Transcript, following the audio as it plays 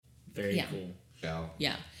Very cool.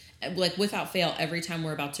 Yeah. Like without fail, every time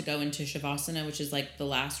we're about to go into Shavasana, which is like the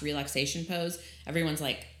last relaxation pose, everyone's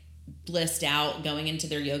like blissed out going into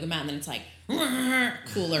their yoga mat, and then it's like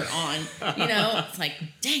cooler on. You know, it's like,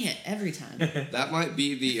 dang it, every time. That might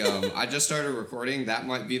be the I just started recording. That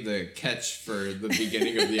might be the catch for the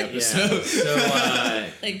beginning of the episode. Yeah. So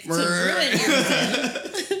like to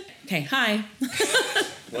ruin your Okay, hi.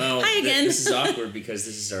 well, hi again. This is awkward because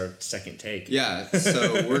this is our second take. Yeah,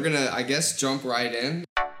 so we're gonna, I guess, jump right in.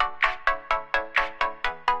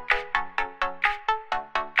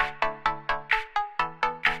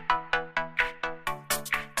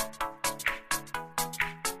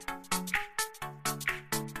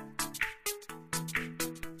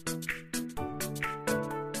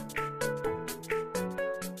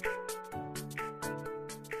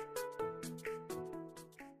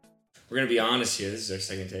 We're going to be honest here. This is our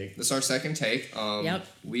second take. This is our second take. Yep.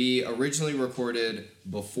 We originally recorded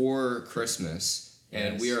before Christmas,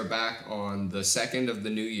 and Yes. we are back on the 2nd of the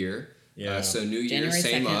new year. Yeah. So New Year, January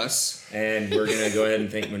same 2nd. us. And we're going to go ahead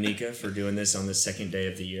and thank Monica for doing this on the second day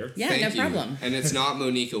of the year. Yeah, Thank no you. problem. And it's not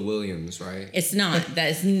Monica Williams, right? It's not. That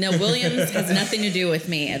is no Williams has nothing to do with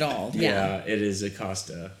me at all. Yeah. It is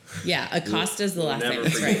Augusta. Yeah, Acosta's the We'll last name. never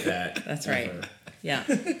That's forget right. that. That's right. Ever. Yeah.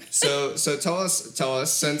 So tell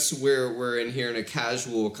us, since we're in here in a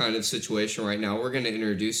casual kind of situation right now, we're going to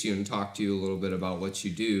introduce you and talk to you a little bit about what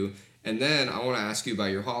you do, and then I want to ask you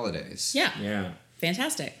about your holidays. Yeah. Yeah.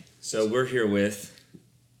 Fantastic. So we're here with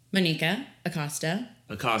Monica Acosta.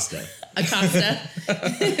 Acosta. Acosta.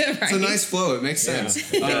 It's a nice flow. It makes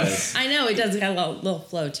sense. Yeah, it does. I know, it does got a little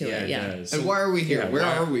flow to it. It Yeah. does. And why are we here? Yeah, Where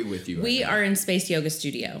why- are we with you? Right We now? are in Space Yoga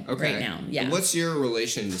Studio Okay. right now. Yeah. And what's your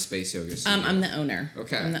relation to Space Yoga Studio? I'm the owner.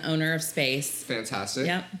 Okay. I'm the owner of Space. Fantastic.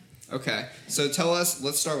 Yep. Okay. So tell us,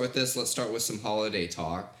 let's start with this. Let's start with some holiday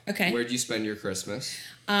talk. Okay. Where'd you spend your Christmas?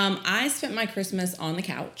 I spent my Christmas on the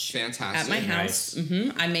couch. Fantastic. At my house.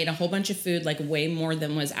 I made a whole bunch of food, like way more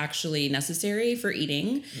than was actually necessary for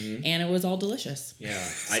eating, and it was all delicious. Yeah.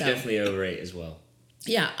 I So- definitely overate as well.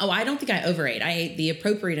 Yeah. Oh, I don't think I overate. I ate the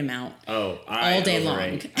appropriate amount Oh, I all day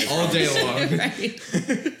overate. long. I All day long. Right.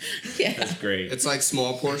 Yeah. That's great. It's like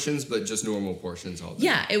small portions, but just normal portions all day.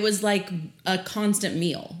 Yeah. It was like a constant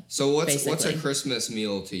meal. So what's a Basically. Christmas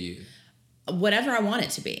meal to you? Whatever I want it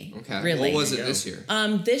to be. Okay. Really. What was it There you this year?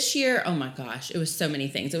 This year, oh my gosh, it was so many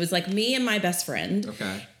things. It was like me and my best friend,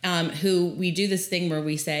 Okay. who we do this thing where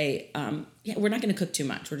we say, yeah, we're not going to cook too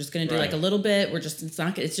much. We're just going to do like a Right. little bit.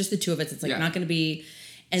 It's just the two of us. It's like Yeah. not going to be,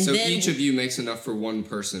 and So then each of you makes enough for one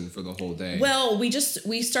person for the whole day. well,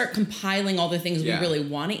 we start compiling all the things Yeah. we really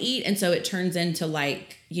want to eat. And so it turns into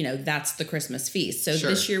like, that's the Christmas feast. So Sure.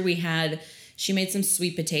 this year she made some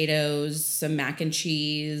sweet potatoes, some mac and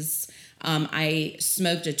cheese. I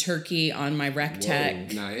smoked a turkey on my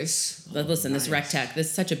Rectech. Nice. But listen, this Rectech, this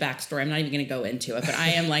is such a backstory. I'm not even going to go into it, but I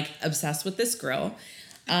am like obsessed with this grill.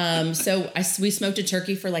 So we smoked a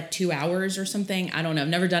turkey for like 2 hours or something. I don't know. I've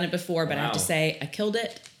never done it before, but I have to Wow. say I killed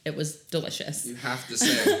it. It was delicious. You have to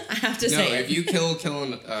say. I have to No, say if it. you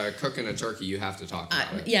cooking a turkey, you have to talk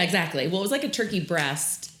about it. Yeah, exactly. Well, it was like a turkey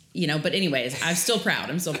breast, but anyways, I'm still proud.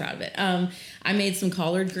 I'm still proud of it. I made some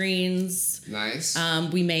collard greens. Nice.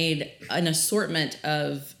 We made an assortment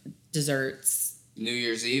of desserts. New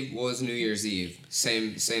Year's Eve. What was New Year's Eve?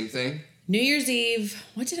 Same thing. New Year's Eve,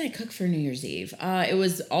 what did I cook for New Year's Eve? It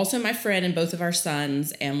was also my friend and both of our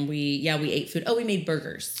sons, and we ate food. Oh, we made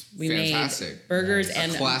burgers. We Fantastic. made burgers, A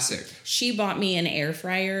and classic. she bought me an air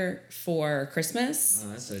fryer for Christmas. Oh,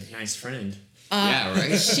 that's a nice friend. Yeah,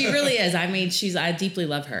 right. She really is. I mean, I deeply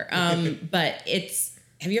love her. But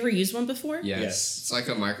have you ever used one before? Yes. Yes. It's like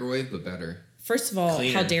a microwave, but better. First of all,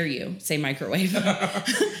 Cleaner. how dare you say microwave?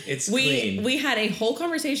 It's clean. We had a whole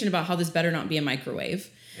conversation about how this better not be a microwave.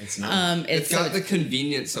 It's not. It's got the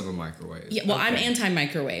convenience of a microwave. Yeah, well, I'm Okay.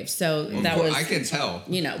 anti-microwave, so that was. I can tell.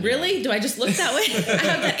 Really? Do I just look that way? I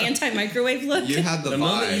have that anti-microwave look. You had the the vibe.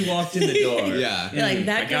 moment you walked in the door. Yeah. You're like, I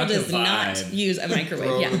that girl got the does not vibe. use a microwave.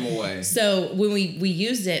 Throw Yeah. them away. So when we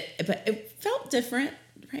used it, but it felt different,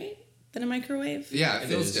 right, than a microwave. Yeah, it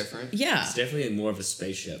feels is. different. Yeah. It's definitely more of a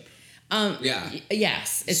spapeship. Yeah.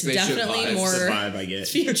 Yes, it's Spaceship definitely vibes. more That's the vibe I get.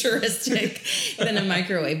 futuristic than a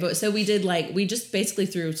microwave. But so we did we just basically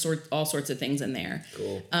threw all sorts of things in there.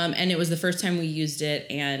 Cool. And it was the first time we used it,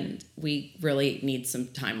 and we really need some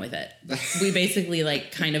time with it. We basically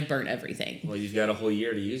kind of burnt everything. Well, you've got a whole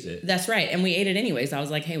year to use it. That's right, and we ate it anyways. I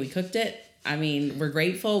was like, hey, we cooked it. I mean, we're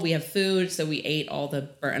grateful. We have food, so we ate all the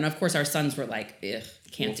burnt. And of course, our sons were like, ugh.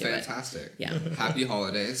 Can't do it. Fantastic. Yeah. Happy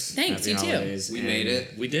holidays. Thanks, Happy you too. holidays. We And made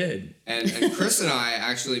it. We did. And Chris and I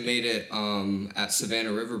actually made it at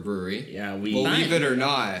Savannah River Brewery. Yeah, we Believe it or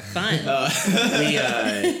not. Fun.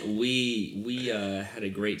 we had a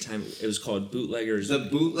great time. It was called Bootleggers. The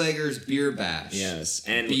Bootleggers Beer Bash. Yes,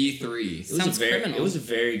 and B3. it Sounds criminal. It was a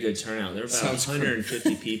very good turnout. There were about Sounds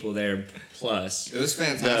 150 people there plus. It was The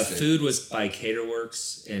fantastic. food was by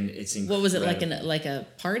Caterworks, and it's incredible. What was it like a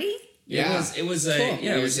party? Yeah. It was a Cool.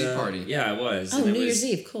 yeah, New it was Year's Eve a party. Yeah, it was. Oh, And it New was-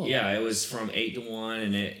 Year's Eve, cool. Yeah, it was from 8 to 1,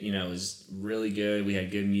 and it was really good. We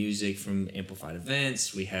had good music from Amplified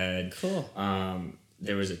Events. We had Cool.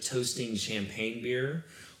 there was a toasting champagne beer,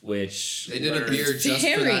 which They did a learned- beer just for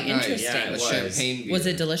Very that night. interesting. Yeah, it a was. champagne beer. Was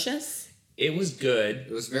it delicious? It was good.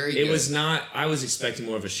 It was very It good. was not. I was expecting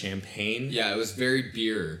more of a champagne. Yeah, it was very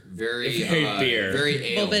beer. Very beer. Very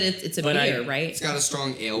ale. Well, but it's a But beer, I- right? It's got a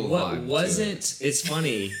strong ale What vibe. wasn't? It's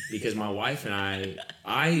funny because my wife and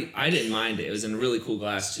I didn't mind it. It was in a really cool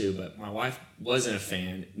glass too, but my wife wasn't a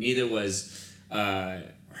fan. Neither was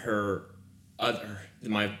her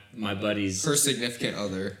my buddies. Her significant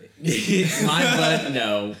other.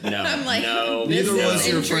 No. I'm like, no. this Neither is was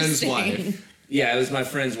your friend's interesting. wife. Yeah, it was my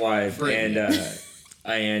friend's wife, Brittany.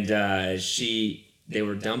 and they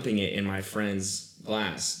were dumping it in my friend's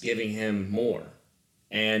glass, giving him more,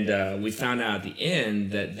 and we found out at the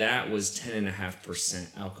end that was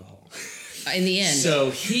 10.5% alcohol. In the end, So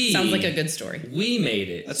sounds like a good story. We made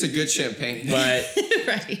it, That's a good champagne. but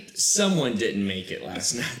Right. someone didn't make it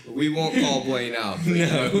last night. we won't call Blaine out. But you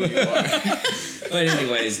know who you are. But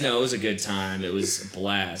anyways, no, it was a good time. It was a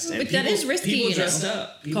blast. And But that is risky, People you know, dressed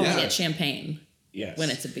up. People, Calling Yeah. it champagne. yes. when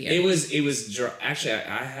it's a beer. It was actually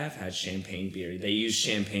I have had champagne beer. They used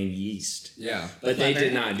champagne yeast. Yeah. But they Clever.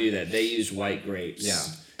 did not do that. They used white grapes. Yeah.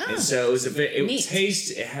 And so it was Neat.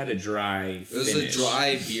 it had a dry It was finish. a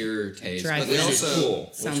dry beer taste. Dry but they Which was also, cool.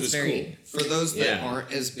 Sounds which was very- cool. for those that Yeah.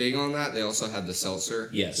 aren't as big on that, they also had the seltzer.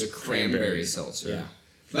 Yes, The cranberry cranberry. seltzer. Yeah.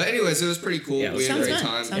 But anyways, it was pretty cool. Yeah, it was we had a Sounds great fun.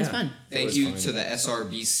 time. Sounds Yeah. fun. It Thank was you fun. to the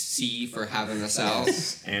SRBC for having us out.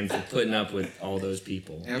 And for putting up with all those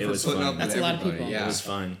people. And it for was putting fun. up with That's a lot of everybody. people. Yeah. It was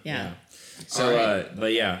fun. Yeah. So, All right.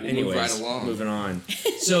 but yeah, We'll move anyways, right along. moving on.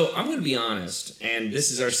 So I'm going to be honest, and this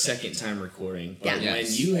is our second time recording, but Yeah.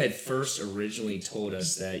 Yes. when you had first originally told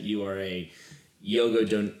us that you are a yoga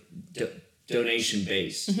donation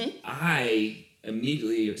base, Mm-hmm. I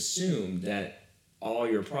immediately assumed that all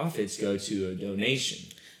your profits go to a donation,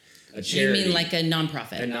 a You charity, mean like a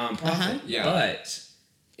nonprofit? a nonprofit. Uh-huh. Yeah. But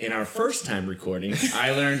in our first time recording,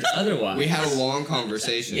 I learned otherwise. We had a long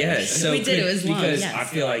conversation. Yes, so We did, it was long, because yes. I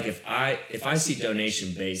feel like if I see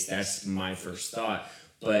donation based, that's my first thought.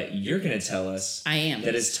 But you're gonna tell us I am.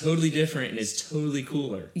 that it's totally different and it's totally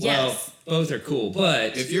cooler. Yes. Well, both are cool,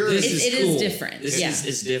 but If you're- this It- is it is cool. different, This yeah.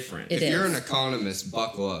 is different. It If you're is. an economist,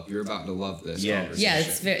 buckle up. You're about to love this Yeah.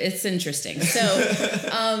 conversation. Yeah, it's interesting. So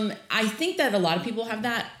I think that a lot of people have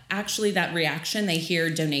that reaction. They hear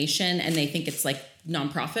donation and they think it's like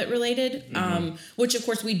nonprofit related, which of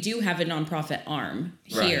course we do have a nonprofit arm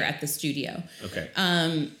here Right. at the studio. Okay.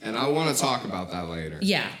 And I want to talk about that later.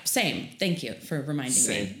 Yeah, same. Thank you for reminding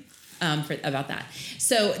Same. me. About that.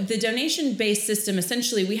 So the donation-based system,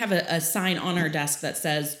 essentially, we have a sign on our desk that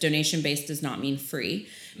says donation-based does not mean free.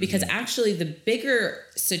 Because actually the bigger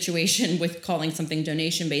situation with calling something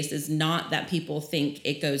donation-based is not that people think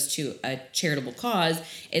it goes to a charitable cause.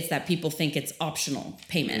 It's that people think it's optional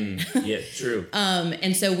payment. Yeah, true.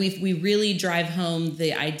 And so we really drive home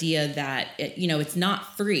the idea that it's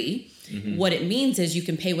not free. What it means is you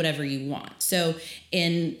can pay whatever you want. So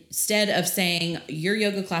instead of saying your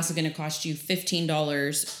yoga class is going to cost you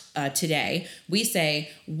 $15 today, we say,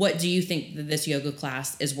 what do you think that this yoga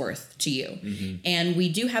class is worth to you? And we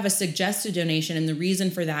do have a suggested donation. And the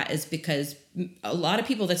reason for that is because a lot of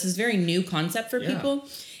people, this is a very new concept for Yeah. people.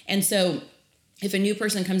 And so if a new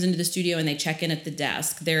person comes into the studio and they check in at the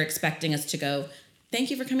desk, they're expecting us to go, thank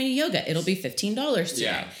you for coming to yoga. It'll be $15 today.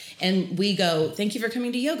 Yeah. And we go, thank you for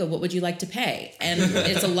coming to yoga. What would you like to pay? And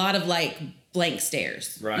it's a lot of like blank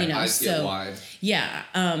stares. Right. Eyes get wide. Yeah.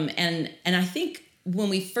 And I think when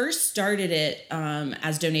we first started it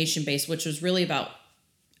as donation based, which was really about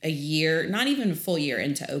a year, not even a full year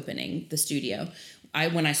into opening the studio,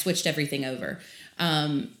 when I switched everything over.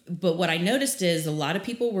 But what I noticed is a lot of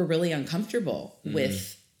people were really uncomfortable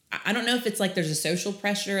with, I don't know if it's like there's a social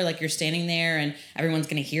pressure, like you're standing there and everyone's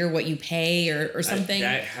going to hear what you pay or something.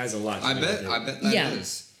 That has a lot to I do bet with it. that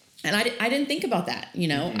is. Yeah. And I didn't think about that.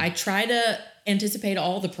 I try to anticipate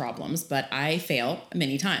all the problems, but I fail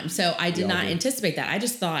many times. So I did all not do. anticipate that. I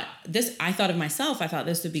just thought I thought of myself. I thought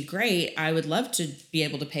this would be great. I would love to be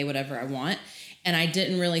able to pay whatever I want. And I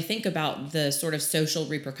didn't really think about the sort of social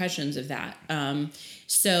repercussions of that.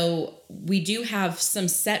 So we do have some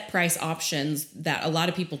set price options that a lot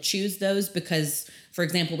of people choose those because, for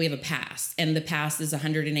example, we have a pass, and the pass is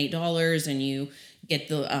 $108, and you get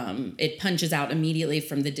the it punches out immediately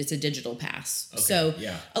from it's a digital pass. Okay, so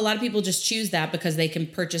yeah. a lot of people just choose that because they can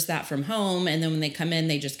purchase that from home, and then when they come in,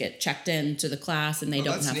 they just get checked into the class, and they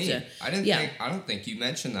don't have to. I don't think you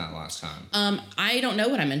mentioned that last time. I don't know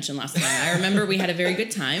what I mentioned last time. I remember we had a very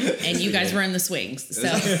good time, and you guys were in the swings. So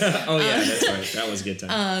oh yeah, that's right. That was a good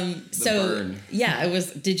time. Burn. Yeah, it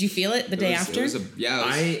was. Did you feel it the day after?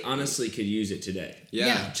 I honestly could use it today.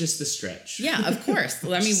 Yeah. Just the stretch. Yeah, of course.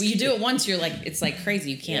 I mean, when you do it once, you're like, it's like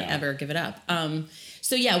crazy. You can't ever give it up.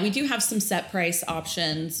 So yeah, we do have some set price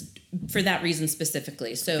options for that reason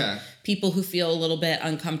specifically. So people who feel a little bit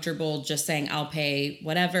uncomfortable just saying, I'll pay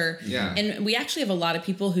whatever. Yeah. And we actually have a lot of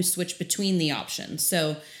people who switch between the options.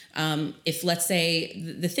 So if let's say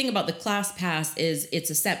the thing about the class pass is it's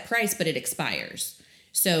a set price, but it expires.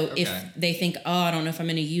 So if they think, I don't know if I'm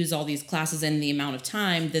going to use all these classes in the amount of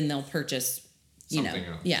time, then they'll purchase, something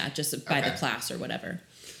else. Just buy the class or whatever.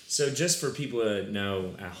 So just for people to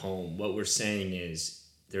know at home, what we're saying is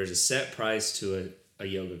there's a set price to a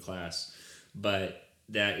yoga class, but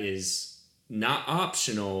that is not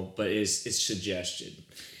optional, but it's suggested.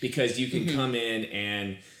 Because you can come in,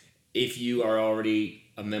 and if you are already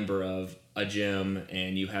a member of a gym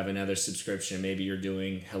and you have another subscription, maybe you're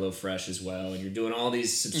doing HelloFresh as well, and you're doing all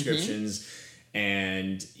these subscriptions,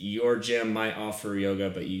 and your gym might offer yoga,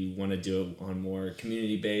 but you want to do it on more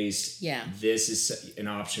community based. Yeah, this is an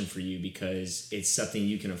option for you because it's something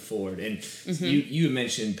you can afford. And you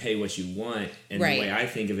mentioned pay what you want, and the way I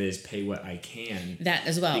think of it is pay what I can. That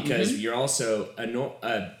as well, because you're also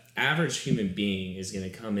a average human being is going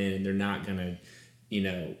to come in, and they're not going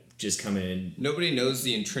to, just come in. Nobody knows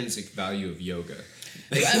the intrinsic value of yoga.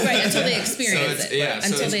 Right, until they experience it. Yeah,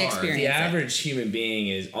 until they hard. experience the it. average human being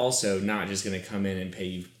is also not just going to come in and pay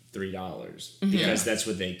you $3 because that's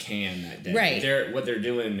what they can that day. Right.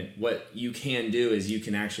 What you can do is you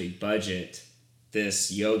can actually budget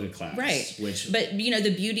this yoga class. Right. But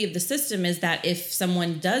the beauty of the system is that if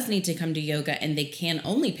someone does need to come to yoga and they can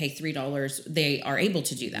only pay $3, they are able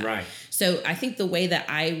to do that. Right. So I think the way that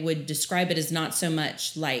I would describe it is not so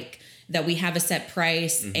much like that we have a set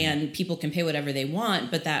price and people can pay whatever they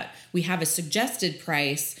want, but that we have a suggested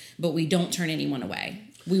price, but we don't turn anyone away.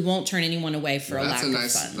 We won't turn anyone away for a lack of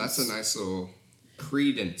funds. That's a nice little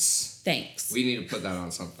credence. Thanks. We need to put that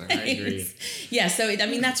on something. I agree. Yeah, so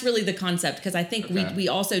that's really the concept, because I think we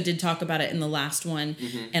also did talk about it in the last one,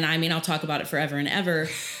 and I'll talk about it forever and ever.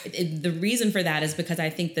 The reason for that is because I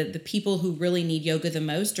think that the people who really need yoga the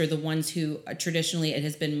most are the ones who traditionally it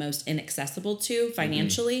has been most inaccessible to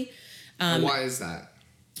financially. Why is that?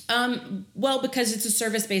 Well, because it's a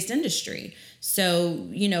service-based industry. So,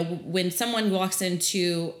 when someone walks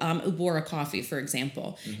into Ubora Coffee, for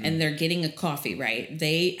example, and they're getting a coffee, right?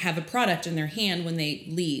 They have a product in their hand when they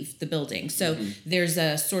leave the building. So there's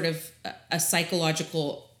a sort of a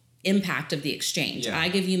psychological impact of the exchange. I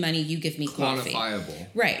give you money, you give me coffee. Quantifiable.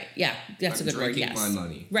 Right. Yeah. That's a good word. Yes. I'm drinking my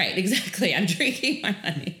money. Right. Exactly. I'm drinking my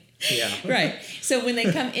money. Yeah. Right. So when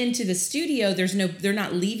they come into the studio, they're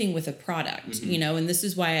not leaving with a product, and this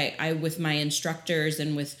is why I with my instructors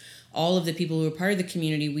and with all of the people who are part of the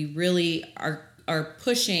community, we really are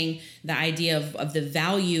pushing the idea of the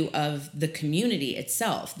value of the community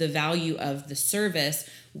itself, the value of the service,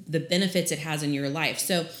 the benefits it has in your life.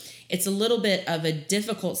 So it's a little bit of a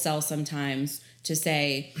difficult sell sometimes to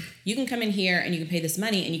say, you can come in here and you can pay this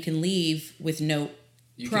money and you can leave with no product.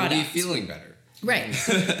 You can leave feeling better. Right.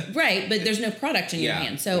 Right. But there's no product in your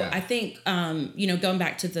hand. So I think, going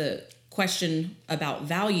back to the question about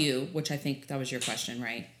value, which I think that was your question,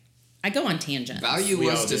 right? I go on tangents. Value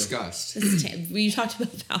was discussed. We talked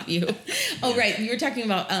about value. Oh, right. You were talking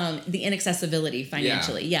about the inaccessibility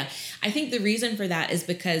financially. Yeah. I think the reason for that is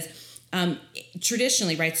because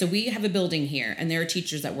traditionally, right? So we have a building here and there are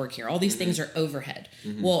teachers that work here. All these things are overhead.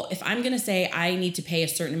 Well, if I'm going to say I need to pay a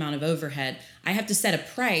certain amount of overhead, I have to set a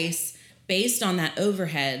price based on that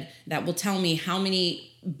overhead that will tell me how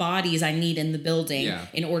many bodies I need in the building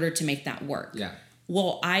in order to make that work. Yeah.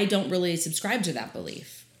 Well, I don't really subscribe to that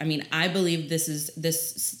belief. I believe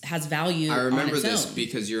this has value. I remember on its this own.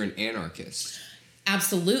 because you're an anarchist.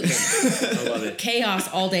 Absolutely. I love it. Chaos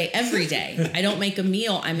all day, every day. I don't make a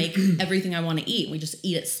meal. I make everything I want to eat. We just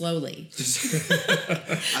eat it slowly.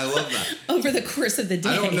 I love that. Over the course of the day.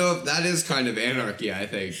 I don't know if that is kind of anarchy, I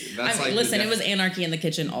think. That's listen, it was anarchy in the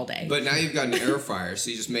kitchen all day. But now you've got an air fryer,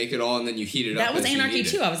 so you just make it all and then you heat it up. That was anarchy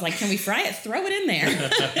too. I was like, can we fry it? Throw it in there.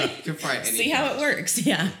 You can fry anything. See how it works.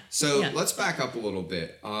 Yeah. So let's back up a little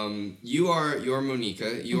bit. You're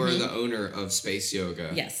Monica. You are the owner of Space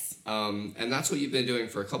Yoga. Yes. And that's what you've been doing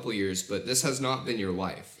for a couple years, but this has not been your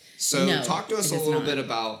life. So No, talk to us a it is little not. bit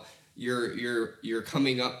about your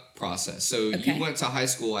coming up process. So Okay. you went to high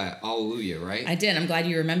school at Alleluia, right? I did. I'm glad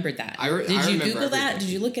you remembered that. I did you remember Google that? everything. Did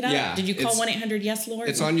you look it up? Yeah, Did you call it's- 1-800-YES-LORD?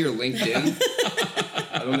 It's on your LinkedIn.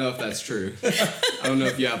 I don't know if that's true. I don't know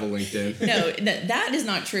if you have a LinkedIn. No, that is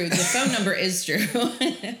not true. The phone number is true.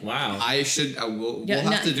 Wow. We'll Yeah,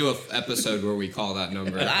 have no- to do an episode where we call that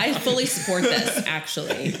number. I fully support this,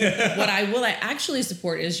 actually. What I actually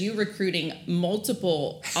support is you recruiting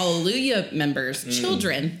multiple Alleluia members,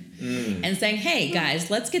 children, and saying, hey,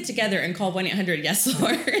 guys, let's get together and call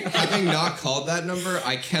 1-800-YES-LORD. Having not called that number,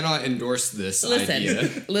 I cannot endorse this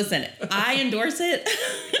idea. Listen, I endorse it.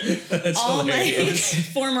 That's All hilarious. my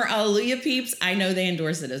former Alleluia peeps, I know they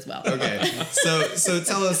endorse it as well. Okay, so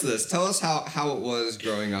tell us this. Tell us how it was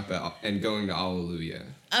growing up and going to Alleluia.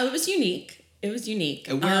 It was unique. It was unique.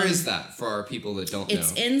 And where is that for our people that don't know?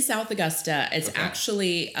 It's in South Augusta. It's Okay.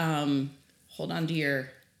 actually, hold on to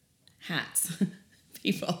your hats,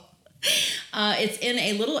 people. It's in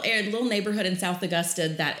a little neighborhood in South Augusta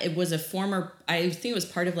that it was a former, I think it was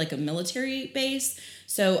part of like a military base.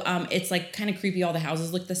 So it's like kind of creepy. All the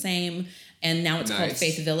houses look the same. And now it's called Nice.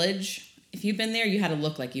 Faith Village. If you've been there, you had to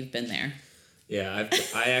look like you've been there. Yeah,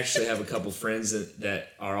 I actually have a couple friends that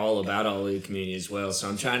are all about Alleluia Community as well, so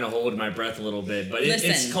I'm trying to hold my breath a little bit. But it's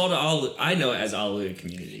Listen. called I know it as Alleluia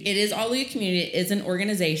Community. It is Alleluia Community. It is an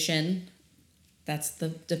organization. That's the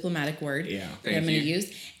diplomatic word Yeah. that I'm going to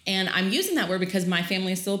use. And I'm using that word because my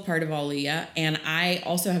family is still part of Alleluia. And I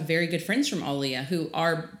also have very good friends from Alleluia who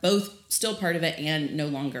are both still part of it and no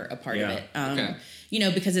longer a part of Yeah. it. Okay. You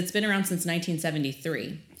know, because it's been around since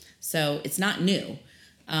 1973. So it's not new.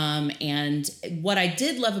 And what I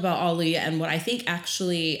did love about Alleluia and what I think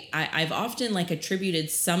actually I've often like attributed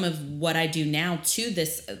some of what I do now to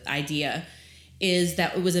this idea is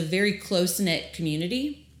that it was a very close-knit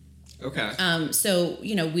community. Okay. So,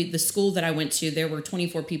 you know, the school that I went to, there were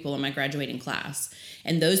 24 people in my graduating class.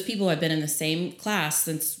 And those people have been in the same class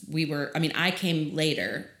since I came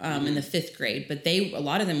later in the 5th grade, but a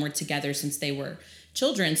lot of them were together since they were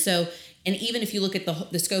children. So, and even if you look at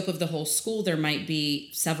the scope of the whole school, there might be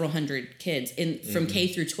several hundred kids from K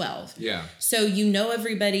through 12. Yeah. So you know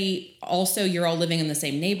everybody. Also, you're all living in the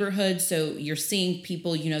same neighborhood. So you're seeing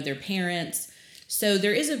people, you know, their parents. So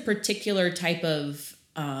there is a particular type of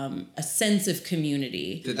a sense of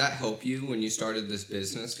community. Did that help you when you started this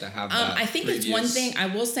business to have that? I think it's one thing, I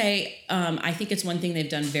will say, I think it's one thing they've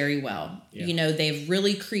done very well. Yeah. You know, they've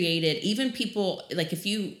really created, even people, like if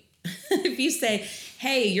you say,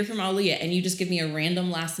 hey, you're from Alleluia, and you just give me a random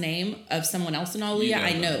last name of someone else in Alleluia,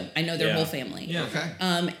 I know their Yeah. whole family. Yeah.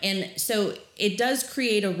 Okay. And so it does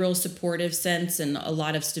create a real supportive sense and a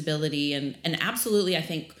lot of stability. And absolutely, I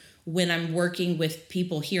think when I'm working with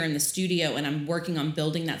people here in the studio and I'm working on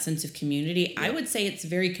building that sense of community, I would say it's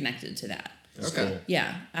very connected to that. That's Okay. cool.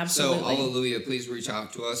 Yeah, So, absolutely. Alleluia, please reach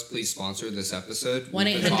out to us. Please sponsor this episode.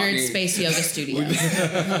 1-800 Space Yoga Studio. We've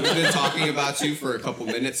been talking about you for a couple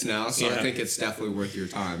minutes now, so I Yeah. think it's definitely worth your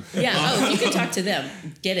time. Yeah. Oh, if you can talk to them,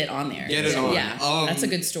 get it on there. Get it on. Yeah, that's a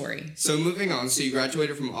good story. So moving on, so you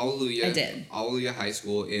graduated from Alleluia. I did. Alleluia High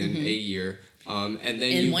School in a year, and then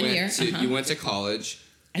In you 1 went year, to uh-huh. you went to college.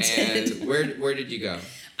 I did. And where did you go?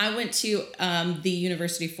 I went to the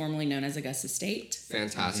university formerly known as Augusta State.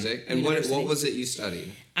 Fantastic. And what University. was it you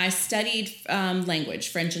studied? I studied language,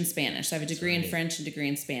 French and Spanish. So I have a degree in French and degree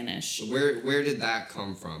in Spanish. Where did that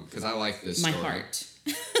come from? Because I like this My story. heart.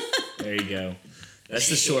 There you go. That's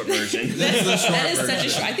the short version. That's the short That is version. such a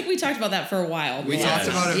short. I think we talked about that for a while. We but- talked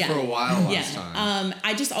about it Yeah. for a while last time.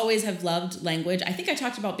 I just always have loved language. I think I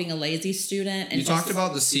talked about being a lazy student. And You talked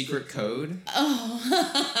about the secret code.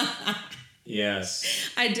 Yes.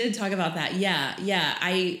 I did talk about that. Yeah.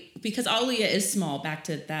 Because Alleluia is small, back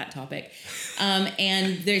to that topic. And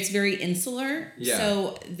it's very insular. Yeah.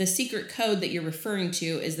 So the secret code that you're referring to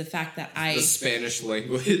is the fact that The Spanish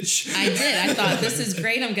language. I did. I thought, this is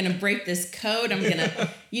great. I'm going to break this code. I'm going to,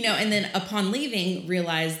 and then upon leaving,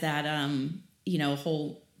 realize that, a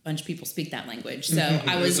whole bunch of people speak that language. So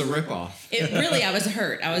I It was was a ripoff. I was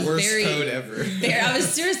hurt. I was Worst very, code ever. I was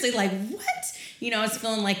seriously like, what? I was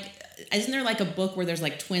feeling like isn't there like a book where there's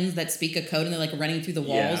like twins that speak a code and they're like running through the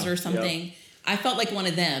walls or something? Yep. I felt like one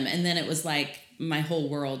of them, and then it was like my whole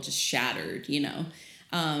world just shattered,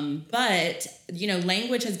 But,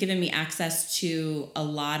 language has given me access to a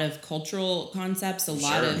lot of cultural concepts, a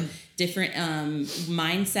lot of different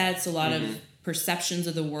mindsets, a lot of perceptions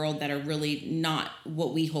of the world that are really not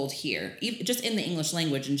what we hold here, just in the English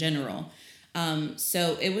language in general.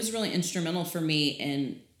 So it was really instrumental for me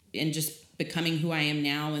in just becoming who I am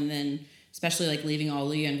now, and then especially like leaving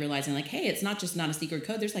Alleluia and realizing like, hey, it's not just not a secret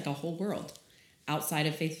code. There's like a whole world outside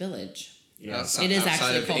of Faith Village. Yeah, it is actually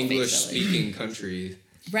outside of English-speaking country,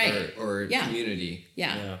 right? Or community.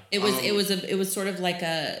 Yeah. It was sort of like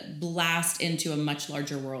a blast into a much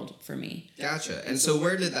larger world for me. Gotcha. And so,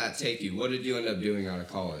 where did that take you? What did you end up doing out of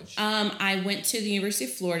college? I went to the University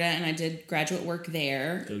of Florida and I did graduate work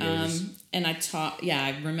there. And I taught. Yeah,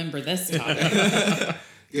 I remember this topic.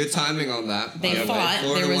 Good timing on that. They fought.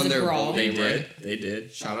 There was a brawl. They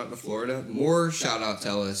did. Shout out to Florida. More shout out to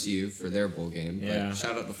LSU for their bowl game. Yeah. But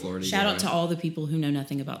shout out to Florida. Shout out to all the people who know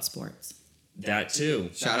nothing about sports. That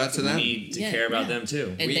too. Shout out to them. We need to care about them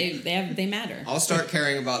too. They matter. I'll start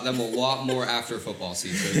caring about them a lot more after football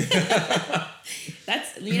season.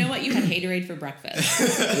 That's, you know what? You had Haterade for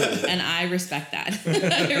breakfast. And I respect that.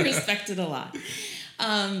 I respect it a lot.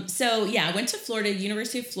 I went to Florida,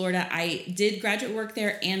 University of Florida. I did graduate work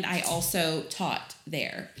there, and I also taught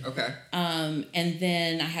there. Okay. And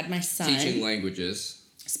then I had my son. Teaching languages.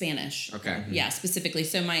 Spanish. Okay. Mm-hmm. Yeah, specifically.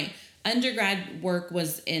 So my undergrad work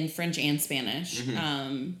was in French and Spanish.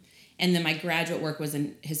 Mm-hmm. And then my graduate work was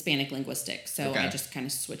in Hispanic linguistics. So I just kind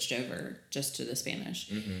of switched over just to the Spanish.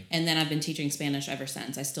 Mm-hmm. And then I've been teaching Spanish ever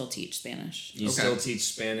since. I still teach Spanish. You still teach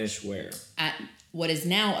Spanish where? At what is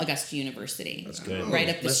now Augusta University. That's good. Right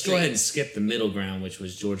up the Let's street. go ahead and skip the middle ground, which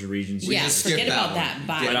was Georgia Regents. Yeah, forget about that.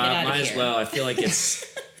 Bye. But I might as well. I feel like it's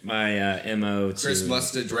my MO to Chris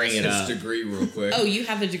must address his degree real quick. Oh, you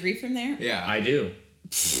have a degree from there? Yeah. I do.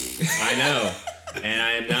 I know. And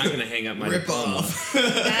I am not going to hang up my diploma. Off.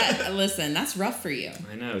 Listen, that's rough for you.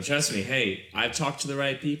 I know. Trust me. Hey, I've talked to the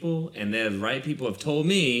right people, and the right people have told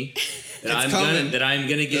me that I'm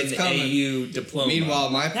gonna get an AU diploma. Meanwhile,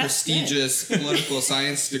 my prestigious political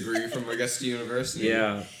science degree from Augusta University.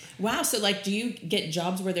 Yeah. Wow. So, do you get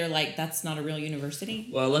jobs where they're like, that's not a real university?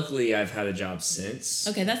 Well, luckily, I've had a job since.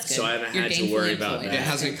 Okay, that's good. So I haven't had to worry about that. It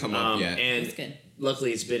hasn't come up yet. And that's good.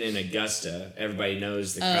 Luckily, it's been in Augusta. Everybody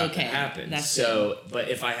knows the crap that happens. That's good. But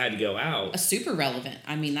if I had to go out, a super relevant.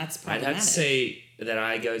 I mean, that's problematic. I'd have to say that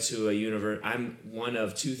I go to a university. I'm one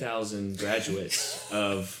of 2,000 graduates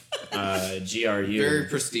of GRU. Very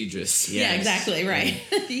prestigious. Yes. Yeah, exactly. Right.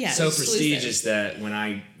 Yeah. So prestigious that when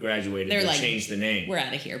I graduated, they changed the name. We're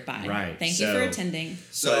out of here. Bye. Right. Thank you for attending.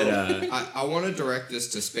 So I want to direct this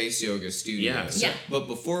to Space Yoga Studios. Yeah. But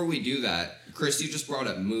before we do that, Chris, you just brought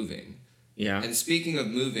up moving. Yeah. And speaking of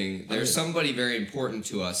moving, there's somebody very important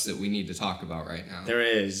to us that we need to talk about right now. There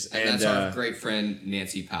is. And that's our great friend,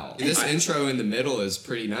 Nancy Powell. This intro in the middle is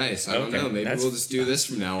pretty nice. I don't know. Maybe we'll just do this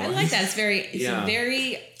from now on. I like that. It's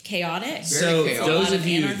very chaotic. So those of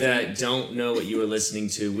you that don't know what you were listening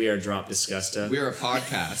to, we are Drop Disgusta. We're a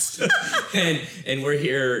podcast. and we're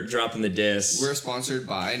here dropping the disc. We're sponsored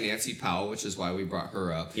by Nancy Powell, which is why we brought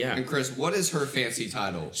her up. Yeah. And Chris, what is her fancy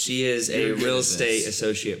title? She is a real estate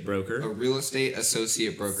associate broker. A real estate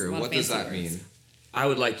associate broker. What does that mean? I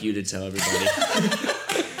would like you to tell everybody.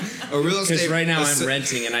 A real estate. Because right now I'm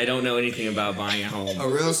renting and I don't know anything about buying a home. A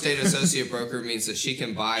real estate associate broker means that she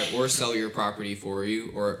can buy or sell your property for you,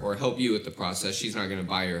 or help you with the process. She's not going to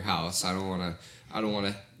buy your house. I don't want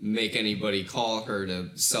to make anybody call her to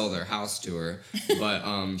sell their house to her,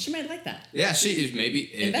 but she might like that. Yeah, she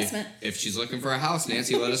maybe investment. If she's looking for a house,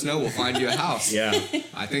 Nancy, let us know. We'll find you a house. Yeah,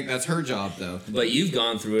 I think that's her job though. But you've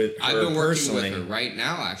gone through it. I've been working with her right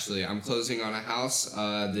now. Actually, I'm closing on a house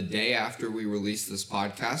the day after we release this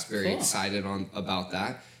podcast. Very excited about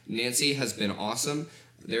that. Nancy has been awesome.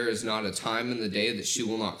 There is not a time in the day that she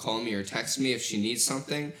will not call me or text me if she needs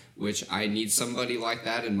something, which I need somebody like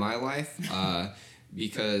that in my life.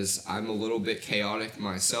 Because I'm a little bit chaotic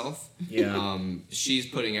myself. Yeah. She's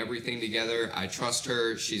putting everything together. I trust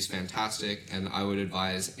her. She's fantastic. And I would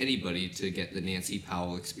advise anybody to get the Nancy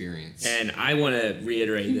Powell experience. And I want to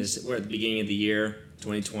reiterate this. We're at the beginning of the year,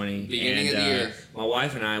 2020. Beginning of the year. My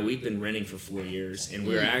wife and I, we've been renting for 4 years. And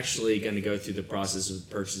we're actually going to go through the process of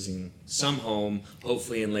purchasing some home,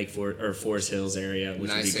 hopefully in Forest Hills area, which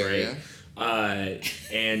would be great.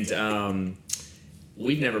 And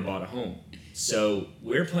we've never bought a home. So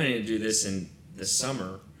we're planning to do this in the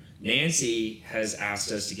summer. Nancy has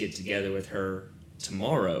asked us to get together with her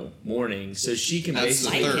tomorrow morning so she can That's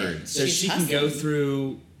basically the third. so she can go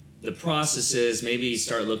through the processes, maybe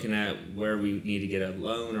start looking at where we need to get a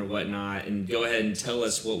loan or whatnot, and go ahead and tell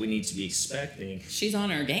us what we need to be expecting. She's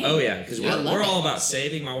on her game. Oh yeah, because we're all it. about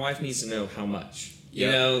saving. My wife needs to know how much. Yep.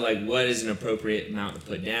 You know, like what is an appropriate amount to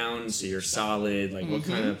put down so you're solid. Like what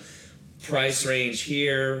kind of price range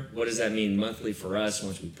here? What does that mean monthly for us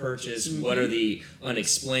once we purchase? What are the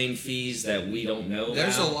unexplained fees that we don't know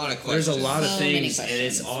There's about? a lot of questions. There's a lot of So many things, and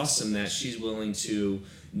it's awesome that she's willing to,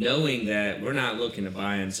 knowing that we're not looking to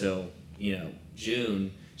buy until,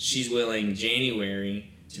 June. She's willing January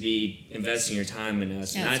to be investing your time in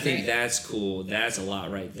us. Yeah, and I that's think great. that's cool. That's a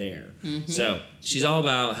lot right there. So she's all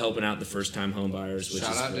about helping out the first-time home buyers, which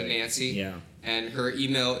Shout is out great. to Nancy. Yeah. And her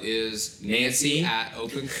email is Nancy at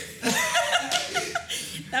open. Oh,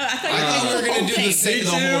 I thought I thought we were going to do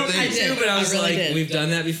the whole thing. I did. But I was really like, did. we've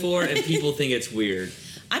done that before, and people think it's weird.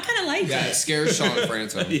 I kind of liked Yeah, it it. scares Sean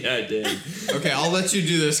Franco. Yeah, I did. Okay, I'll let you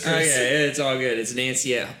do this, Chris. Okay, it's all good. It's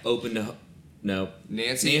Nancy at open to... No.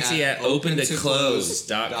 Nancy at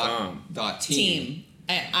opentoclose.com. Team.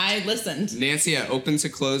 I listened. Nancy at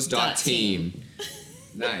opentoclose.team.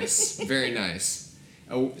 Nice. Very nice.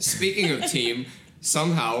 Speaking of team,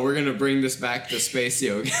 somehow we're going to bring this back to space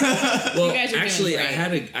yoga. Well, You guys are doing actually, I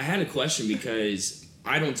great. had a question because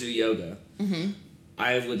I don't do yoga.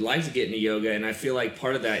 I would like to get into yoga, and I feel like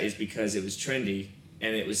part of that is because it was trendy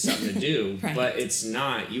and it was something to do, Right. but it's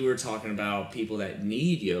not. You were talking about people that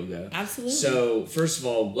need yoga. Absolutely. So, first of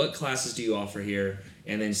all, what classes do you offer here?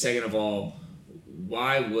 And then second of all,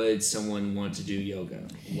 why would someone want to do yoga?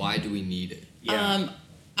 Why do we need it? Yeah.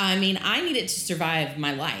 I mean, I need it to survive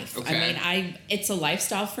my life. Okay. I mean, it's a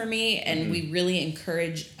lifestyle for me, and we really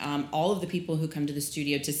encourage all of the people who come to the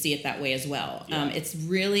studio to see it that way as well. Yeah. It's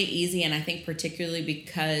really easy, and I think particularly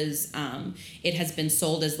because it has been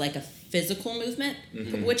sold as like a physical movement,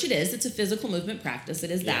 which it is. It's a physical movement practice. It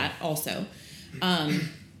is that also.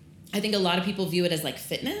 I think a lot of people view it as like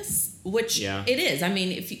fitness, which it is. I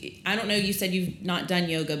mean, I don't know, you said you've not done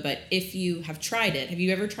yoga, but if you have tried it, have you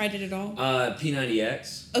ever tried it at all?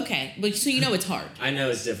 P90X. Okay, but so you know it's hard. I know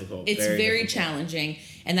it's difficult. It's very difficult. challenging,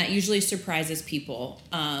 and that usually surprises people.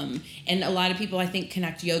 And a lot of people, I think,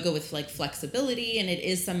 connect yoga with like flexibility, and it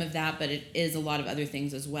is some of that, but it is a lot of other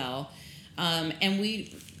things as well. And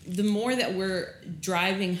the more that we're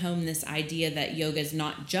driving home this idea that yoga is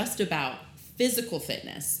not just about physical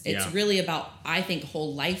fitness, it's really about, I think,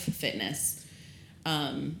 whole life fitness.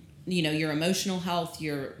 Your emotional health,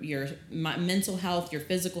 your mental health, your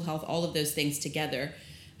physical health, all of those things together.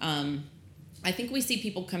 I think we see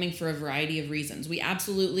people coming for a variety of reasons. We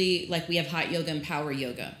absolutely, like we have hot yoga and power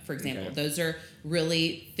yoga, for example. Okay. Those are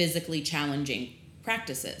really physically challenging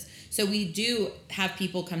practices. So we do have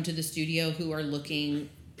people come to the studio who are looking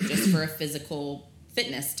just for a physical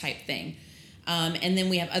fitness type thing. And then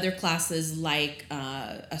we have other classes like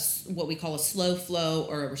what we call a slow flow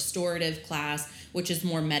or a restorative class, which is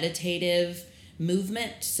more meditative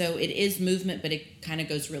movement. So it is movement, but it kind of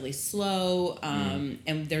goes really slow.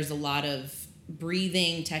 And there's a lot of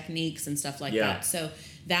breathing techniques and stuff like that. So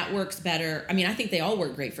that works better. I mean, I think they all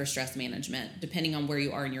work great for stress management, depending on where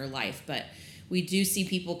you are in your life. But we do see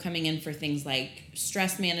people coming in for things like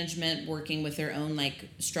stress management, working with their own like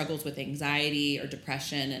struggles with anxiety or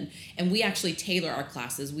depression, and we actually tailor our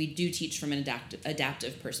classes. We do teach from an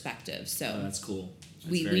adaptive perspective, so Oh, that's cool. That's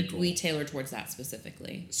we very cool. we tailor towards that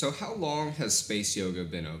specifically. So how long has space yoga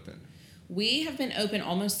been open? We have been open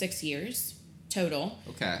almost 6 years total.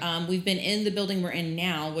 Okay. We've been in the building we're in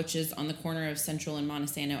now, which is on the corner of Central and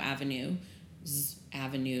Montesano Avenue. It's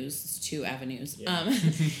 2 avenues. Yeah.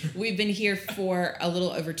 We've been here for a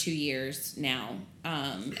little over 2 years now,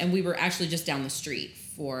 and we were actually just down the street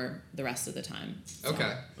for the rest of the time. So.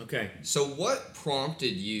 Okay. So what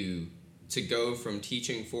prompted you to go from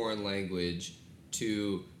teaching foreign language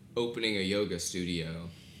to opening a yoga studio?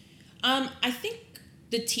 I think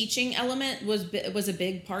the teaching element was a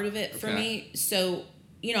big part of it for me. So,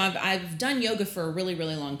 I've done yoga for a really,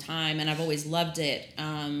 really long time, and I've always loved it.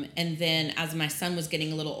 And then as my son was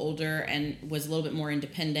getting a little older and was a little bit more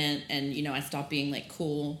independent, and, I stopped being like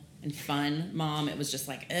cool and fun mom, it was just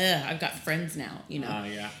like, I've got friends now,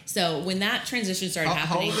 Yeah. So when that transition started How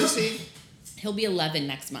happening. old is he? He'll be 11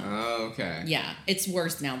 next month. Oh, okay. Yeah, it's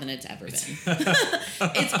worse now than it's ever been.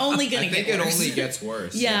 It's only going to get worse. I think it only gets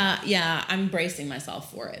worse. Yeah, I'm bracing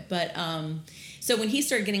myself for it. But so when he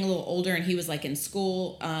started getting a little older and he was like in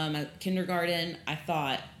school, at kindergarten, I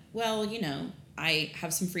thought, well, I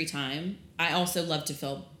have some free time. I also love to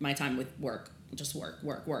fill my time with work, just work,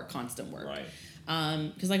 constant work. Right.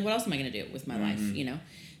 Because like, what else am I going to do with my life,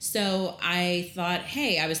 So I thought,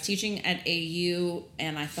 hey, I was teaching at AU,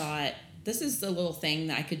 and I thought, this is a little thing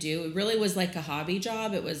that I could do. It really was like a hobby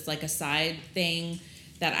job. It was like a side thing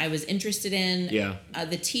that I was interested in. Yeah.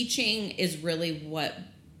 The teaching is really what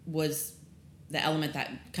was the element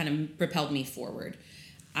that kind of propelled me forward.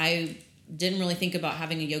 I didn't really think about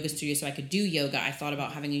having a yoga studio so I could do yoga. I thought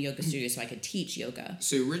about having a yoga studio so I could teach yoga.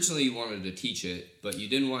 So originally you wanted to teach it, but you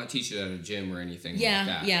didn't want to teach it at a gym or anything like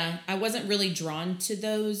that. Yeah. I wasn't really drawn to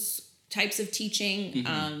those types of teaching.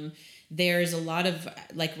 There's a lot of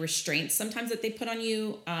like restraints sometimes that they put on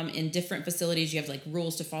you in different facilities. You have like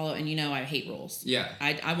rules to follow, and I hate rules. Yeah.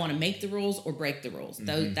 I want to make the rules or break the rules.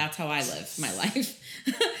 That's how I live my life.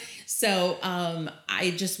 So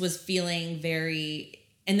I just was feeling very.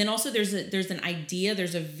 And then also there's an idea,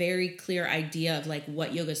 there's a very clear idea of like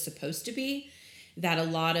what yoga is supposed to be, that a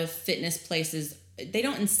lot of fitness places, they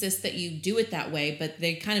don't insist that you do it that way, but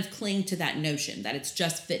they kind of cling to that notion that it's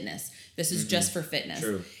just fitness. This is just for fitness.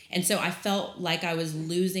 True. And so I felt like I was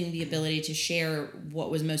losing the ability to share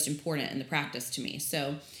what was most important in the practice to me.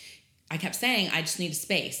 So I kept saying, I just need a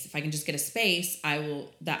space. If I can just get a space,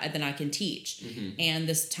 then I can teach. And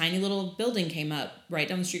this tiny little building came up right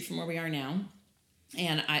down the street from where we are now.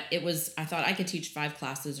 And I thought I could teach 5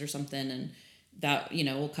 classes or something, and that,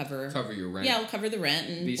 will cover your rent. Yeah, we'll cover the rent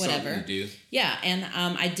and be whatever. Something to do. Yeah. And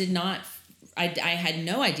I had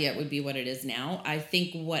no idea it would be what it is now. I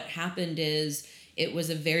think what happened is it was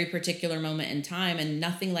a very particular moment in time, and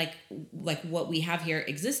nothing like what we have here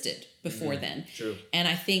existed before then. True. And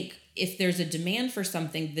I think if there's a demand for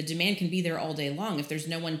something, the demand can be there all day long. If there's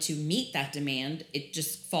no one to meet that demand, it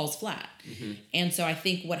just falls flat. And so I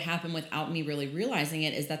think what happened without me really realizing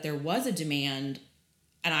it is that there was a demand.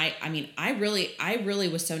 And I really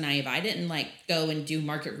was so naive. I didn't like go and do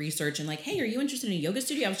market research and like, hey, are you interested in a yoga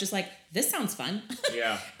studio? I was just like, this sounds fun.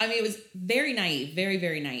 Yeah. It was very naive, very,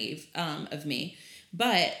 very naive of me.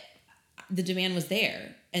 But the demand was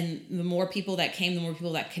there. And the more people that came, the more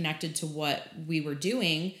people that connected to what we were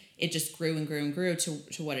doing, it just grew and grew and grew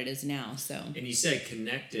to what it is now. So. And you said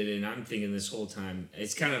connected, and I'm thinking this whole time,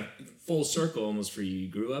 it's kind of full circle almost for you. You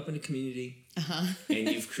grew up in a community, and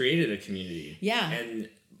you've created a community. Yeah. And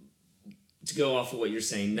to go off of what you're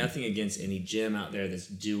saying, nothing against any gym out there that's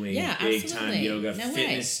doing big time yoga,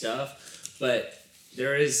 fitness stuff, but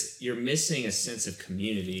you're missing a sense of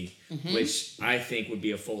community, which I think would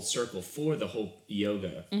be a full circle for the whole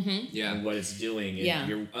yoga and what it's doing. And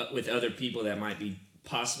you're with other people that might be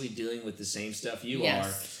possibly dealing with the same stuff you are.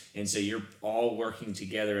 And so you're all working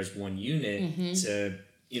together as one unit to,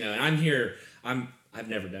 and I'm here, I've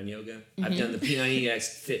never done yoga. I've done the P90X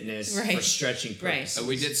fitness for stretching purposes. And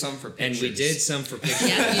we did some for pictures.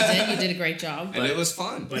 Yeah, you did a great job. And it was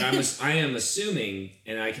fun. But I am assuming,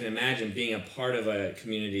 and I can imagine being a part of a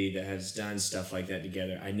community that has done stuff like that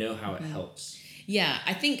together, I know how it helps. Yeah,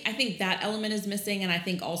 I think that element is missing, and I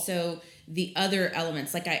think also the other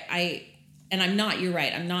elements, like you're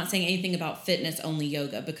right, I'm not saying anything about fitness only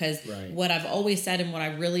yoga, because what I've always said and what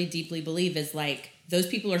I really deeply believe is like those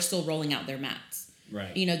people are still rolling out their mats.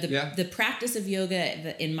 Right. The practice of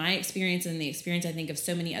yoga, in my experience and the experience I think of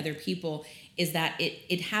so many other people, is that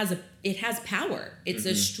it has power. It's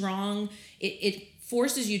a strong, it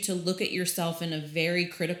forces you to look at yourself in a very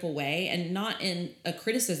critical way, and not in a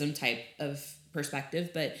criticism type of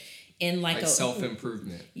perspective, but in like a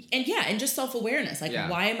self-improvement. And just self-awareness. Like,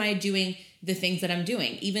 why am I doing the things that I'm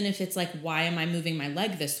doing? Even if it's like, why am I moving my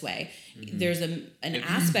leg this way? There's an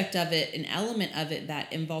aspect of it, an element of it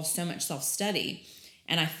that involves so much self-study.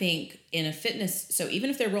 And I think in a fitness, so even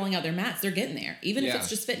if they're rolling out their mats, they're getting there. Even if it's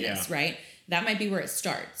just fitness, right? That might be where it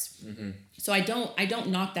starts. So I don't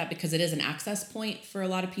knock that, because it is an access point for a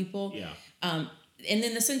lot of people. Yeah. And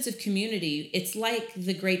then the sense of community, it's like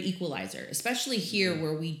the great equalizer, especially here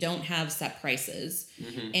where we don't have set prices.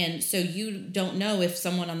 And so you don't know if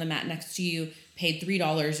someone on the mat next to you paid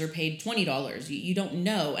 $3 or paid $20. You don't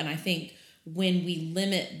know. And I think when we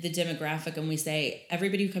limit the demographic and we say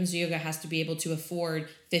everybody who comes to yoga has to be able to afford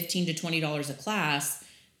 $15 to $20 a class,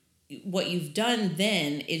 what you've done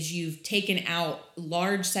then is you've taken out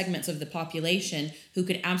large segments of the population who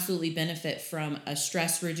could absolutely benefit from a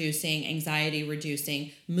stress reducing, anxiety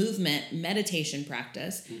reducing, movement, meditation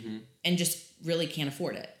practice, and just really can't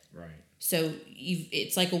afford it. Right. So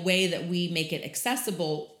it's like a way that we make it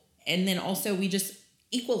accessible, and then also we just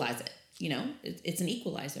equalize it. It's an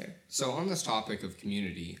equalizer. So on this topic of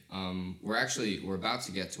community, we're about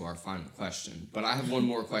to get to our final question, but I have one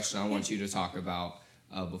more question I want you to talk about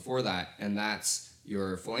before that, and that's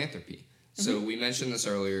your philanthropy. So we mentioned this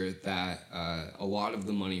earlier that a lot of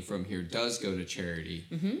the money from here does go to charity.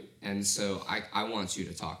 And so I want you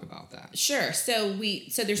to talk about that. Sure. So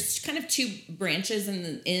there's kind of two branches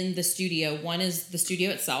in the studio. One is the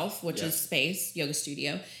studio itself, which is Space Yoga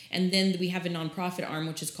Studio, and then we have a nonprofit arm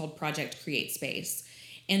which is called Project Create Space.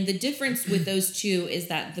 And the difference with those two is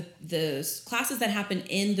that the classes that happen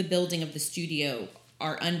in the building of the studio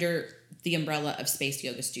are under the umbrella of Space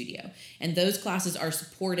Yoga Studio. And those classes are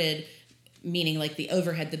supported, meaning like the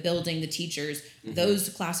overhead, the building, the teachers, those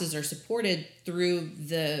classes are supported through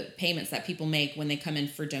the payments that people make when they come in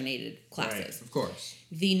for donated classes. Right, of course.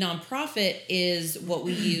 The nonprofit is what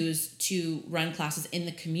we use to run classes in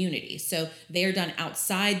the community. So they are done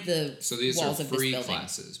outside the So these walls are of this free building.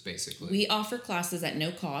 classes, basically. We offer classes at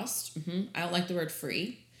no cost. I don't like the word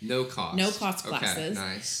free. No cost. No cost classes. Okay,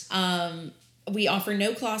 nice. We offer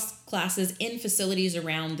no cost classes in facilities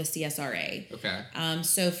around the CSRA. Okay.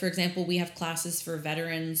 So, for example, we have classes for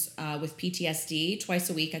veterans with PTSD twice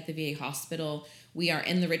a week at the VA hospital. We are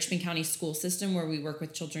in the Richmond County school system where we work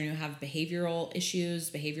with children who have behavioral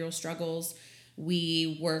issues, behavioral struggles.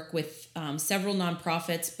 We work with several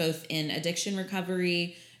nonprofits, both in addiction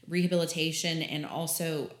recovery, rehabilitation, and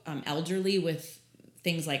also elderly with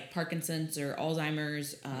things like Parkinson's or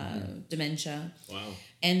Alzheimer's, dementia. Wow.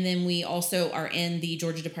 And then we also are in the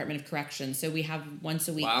Georgia Department of Corrections. So we have once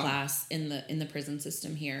a week class in the prison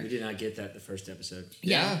system here. We did not get that the first episode.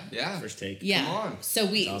 Yeah. First take. Yeah. Come on. So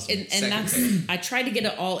we That's awesome. and that's I tried to get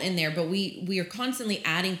it all in there, but we are constantly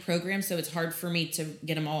adding programs, so it's hard for me to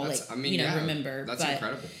get them all remember. That's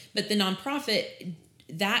incredible. But the nonprofit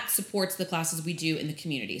that supports the classes we do in the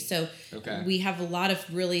community. So we have a lot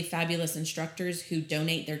of really fabulous instructors who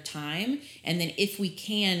donate their time. And then if we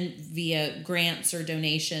can, via grants or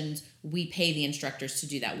donations, we pay the instructors to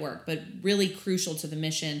do that work. But really crucial to the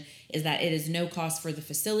mission is that it is no cost for the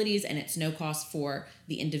facilities and it's no cost for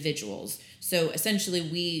the individuals. So essentially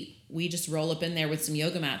we just roll up in there with some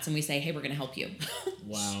yoga mats and we say, hey, we're going to help you.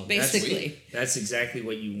 Wow. Basically. That's exactly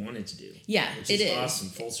what you wanted to do. Yeah, which it is is. awesome.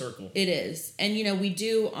 Full circle. It is. And, we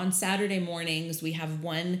do on Saturday mornings, we have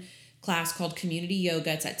one class called Community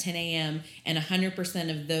Yoga. It's at 10 a.m. and 100%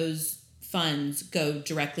 of those funds go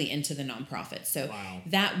directly into the nonprofit. So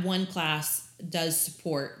that one class does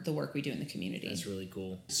support the work we do in the community. That's really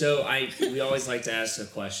cool. So we always like to ask a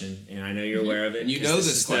question, and I know you're aware of it. You know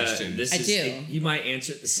this question. I do. You might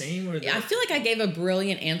answer it the same or I feel like I gave a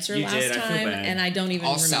brilliant answer You last did. I feel time, bad. and I don't even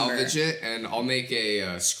I'll remember. salvage it and I'll make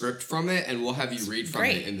a script from it and we'll have you read from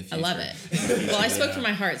Great. it in the I future. love it. Well, I spoke from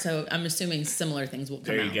my heart, so I'm assuming similar things will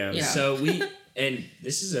come There you out. go. Yeah. So and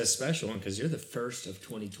this is a special one because you're the first of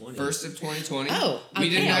 2020. First of 2020. Oh, we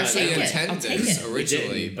didn't I'll actually take it. intend I'll take this it.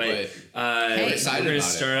 originally, We but didn't, we're excited we're gonna about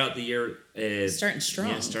start out the year Starting strong.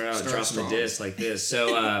 Yeah, start dropping strong. the disc like this.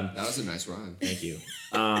 So that was a nice rhyme. thank you.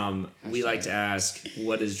 We like to ask,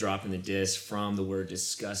 what does dropping the disc from the word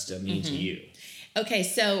disgusta mean to you? Okay,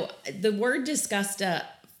 so the word disgusta,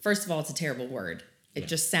 first of all, it's a terrible word. It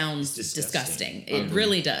just sounds disgusting. It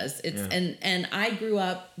really does. It's and I grew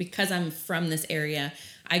up, because I'm from this area,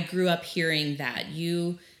 I grew up hearing that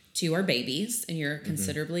you two are babies and you're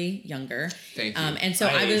considerably younger. Thank you. And so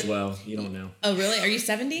I I was age well. You don't know. Oh, really? Are you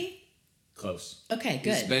 70? Close. Okay,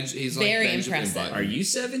 good. He's like Very Benjamin impressive. Button. Are you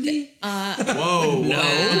 70? Whoa,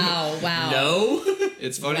 No. Wow. No.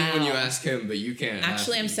 It's funny when you Wow. ask him, but you can't.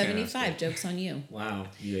 Actually, I'm you can't ask 75. him. Joke's on you. Wow.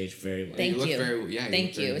 You age very well. Thank look you. very- yeah, you Thank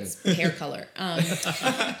look you. very It's hair color.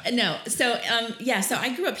 No. So, so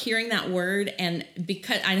I grew up hearing that word, and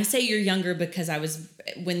because I say you're younger because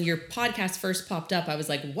when your podcast first popped up, I was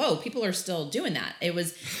like, whoa, people are still doing that. It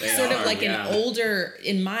was of like an older,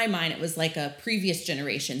 in my mind, it was like a previous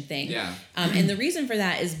generation thing. Yeah. And the reason for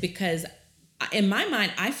that is because in my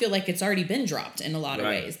mind, I feel like it's already been dropped in a lot of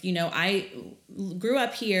Right. ways. I grew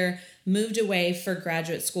up here, moved away for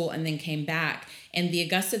graduate school, and then came back. And the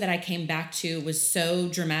Augusta that I came back to was so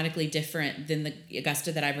dramatically different than the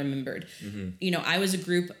Augusta that I remembered. I was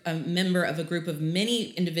a member of a group of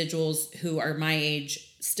many individuals who are my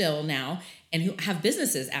age still now and who have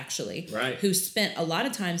businesses actually, Right. who spent a lot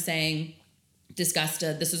of time saying,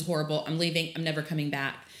 disgusted, this is horrible, I'm leaving, I'm never coming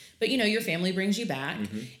back. But your family brings you back.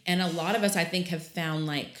 And a lot of us, I think, have found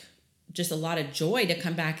just a lot of joy to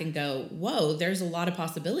come back and go, whoa, there's a lot of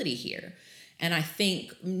possibility here. And I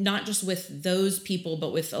think not just with those people,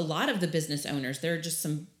 but with a lot of the business owners, there are just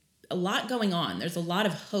a lot going on. There's a lot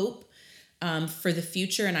of hope for the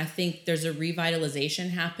future. And I think there's a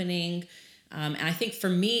revitalization happening. And I think for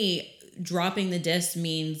me, dropping the disc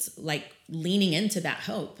means leaning into that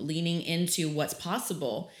hope, leaning into what's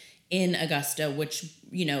possible in Augusta, which,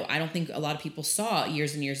 I don't think a lot of people saw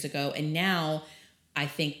years and years ago. And now I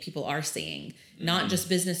think people are seeing. Not just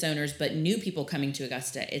business owners, but new people coming to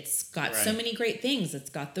Augusta. It's got so many great things. It's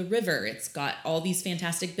got the river. It's got all these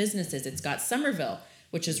fantastic businesses. It's got Somerville,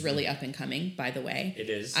 which is really up and coming, by the way. It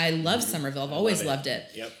is. I love Somerville. I've always loved it.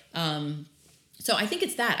 Yep. So I think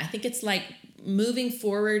it's that. I think it's like moving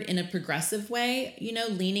forward in a progressive way, you know,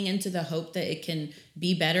 leaning into the hope that it can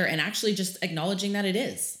be better and actually just acknowledging that it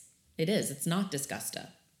is. It is. It's not Disgusta.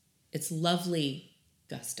 It's lovely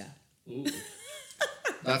Gusta. Ooh.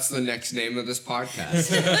 That's the next name of this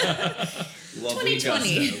podcast. Lovely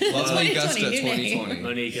 2020. Augusta. Lovely 2020, Augusta new name. 2020.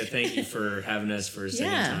 Monica, thank you for having us for a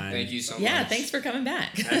second time. Thank you so much. Yeah, thanks for coming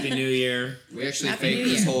back. Happy New Year. We actually Happy faked New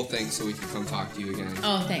this Year. whole thing so we could come talk to you again.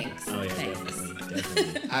 Oh, thanks. Oh, yeah, Thanks.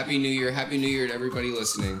 definitely. Happy New Year. Happy New Year to everybody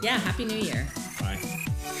listening. Yeah, Happy New Year.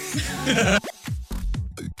 Bye.